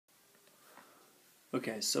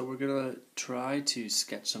Okay, so we're going to try to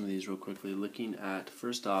sketch some of these real quickly, looking at,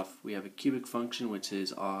 first off, we have a cubic function which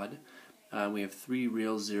is odd. We have 3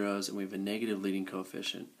 real zeros and we have a negative leading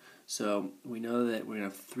coefficient. So we know that we're going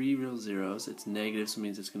to have 3 real zeros. It's negative, so it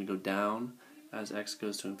means it's going to go down as x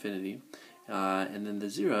goes to infinity. And then the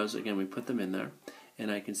zeros, again, we put them in there. And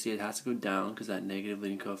I can see it has to go down because that negative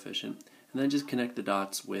leading coefficient. And then just connect the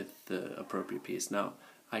dots with the appropriate piece. Now,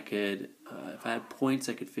 I could, if I had points,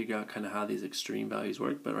 I could figure out kind of how these extreme values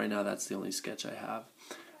work, but right now that's the only sketch I have.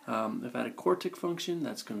 If I had a quartic function,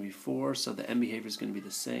 that's going to be 4, so the end behavior is going to be the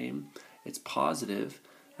same. It's positive.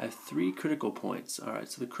 I have 3 critical points. All right,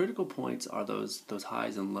 so the critical points are those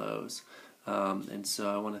highs and lows. And so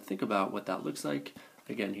I want to think about what that looks like.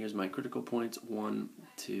 Again, here's my critical points, 1,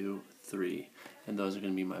 2, 3, and those are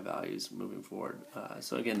going to be my values moving forward.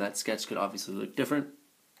 So again, that sketch could obviously look different,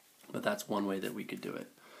 but that's one way that we could do it.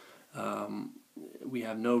 We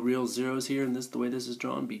have no real zeros here in the way this is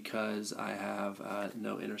drawn because I have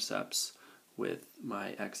no intercepts with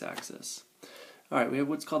my x-axis. Alright, we have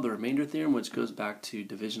what's called the remainder theorem, which goes back to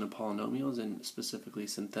division of polynomials and specifically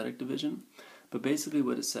synthetic division. But basically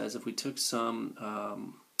what it says, if we took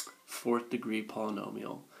some 4th degree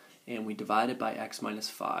polynomial and we divide it by x minus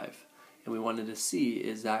 5, and we wanted to see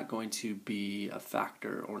is that going to be a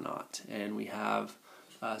factor or not. And we have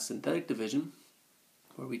synthetic division,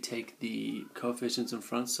 where we take the coefficients in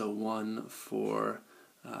front, so 1, 4,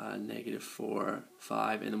 negative 4,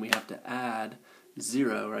 5, and then we have to add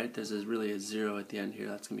 0, right? There's really a 0 at the end here.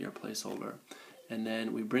 That's going to be our placeholder. And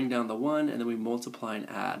then we bring down the 1, and then we multiply and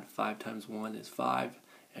add. 5 times 1 is 5.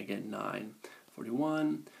 I get 9.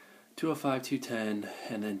 41, 205, 210,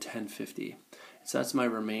 and then 1050. So that's my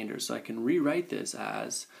remainder. So I can rewrite this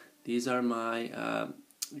as, these are my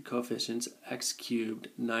coefficients, x cubed,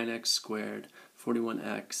 9x squared,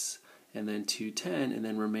 41x, and then 210, and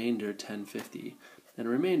then remainder 1050. And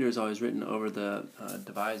remainder is always written over the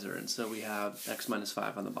divisor, and so we have x minus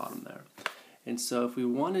 5 on the bottom there. And so if we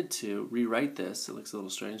wanted to rewrite this, it looks a little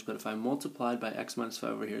strange, but if I multiplied by x minus 5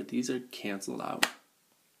 over here, these are canceled out.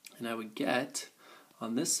 And I would get,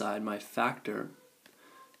 on this side, my factor,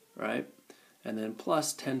 right? And then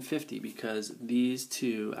plus 1050, because these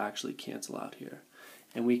two actually cancel out here.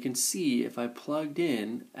 And we can see if I plugged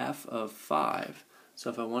in f of 5, so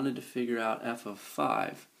if I wanted to figure out f of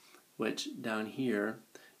 5, which down here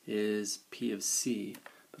is p of c,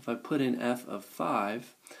 if I put in f of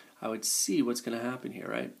 5, I would see what's going to happen here,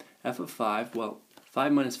 right? F of 5, well,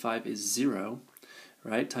 5 minus 5 is 0,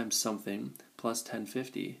 right, times something, plus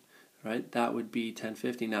 1050, right? That would be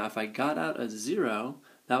 1050. Now, if I got out a 0,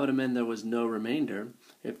 that would have meant there was no remainder.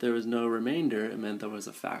 If there was no remainder, it meant there was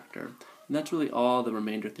a factor. And that's really all the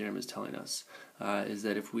remainder theorem is telling us, is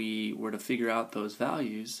that if we were to figure out those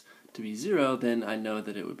values to be 0, then I know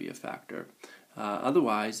that it would be a factor.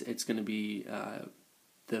 Otherwise, it's going to be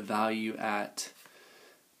the value at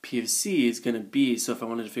p of c is going to be, so if I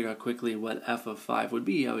wanted to figure out quickly what f of 5 would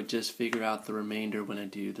be, I would just figure out the remainder when I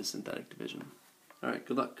do the synthetic division. Alright,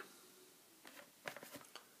 good luck.